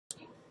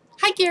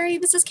Hi Gary,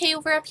 this is Kay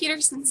over at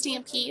Peterson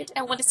Stampede.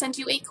 I want to send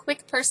you a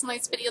quick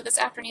personalized video this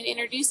afternoon to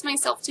introduce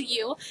myself to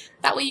you.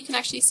 That way you can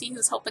actually see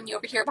who's helping you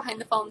over here behind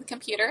the phone and the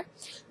computer.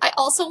 I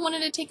also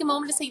wanted to take a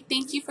moment to say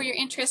thank you for your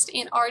interest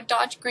in our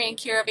Dodge Grand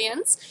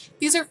Caravans.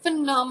 These are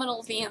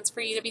phenomenal vans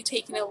for you to be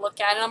taking a look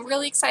at, and I'm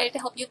really excited to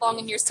help you along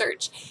in your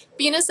search.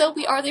 Being as though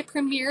we are the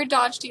premier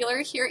Dodge dealer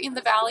here in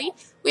the Valley,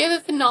 we have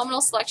a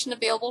phenomenal selection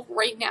available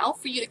right now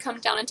for you to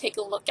come down and take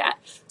a look at.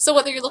 So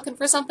whether you're looking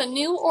for something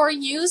new or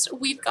used,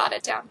 we've got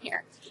it down here.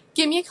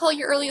 Give me a call at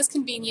your earliest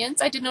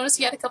convenience. I did notice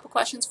you had a couple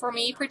questions for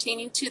me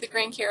pertaining to the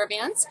Grand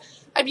Caravans.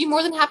 I'd be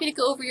more than happy to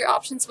go over your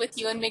options with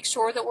you and make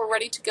sure that we're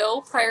ready to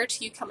go prior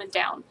to you coming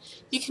down.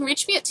 You can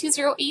reach me at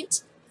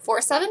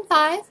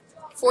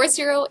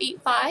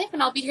 208-475-4085,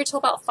 and I'll be here till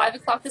about 5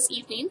 o'clock this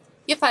evening.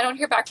 If I don't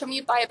hear back from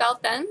you by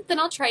about then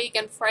I'll try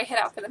again before I head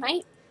out for the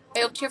night. I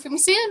hope to hear from you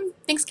soon.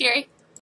 Thanks, Gary.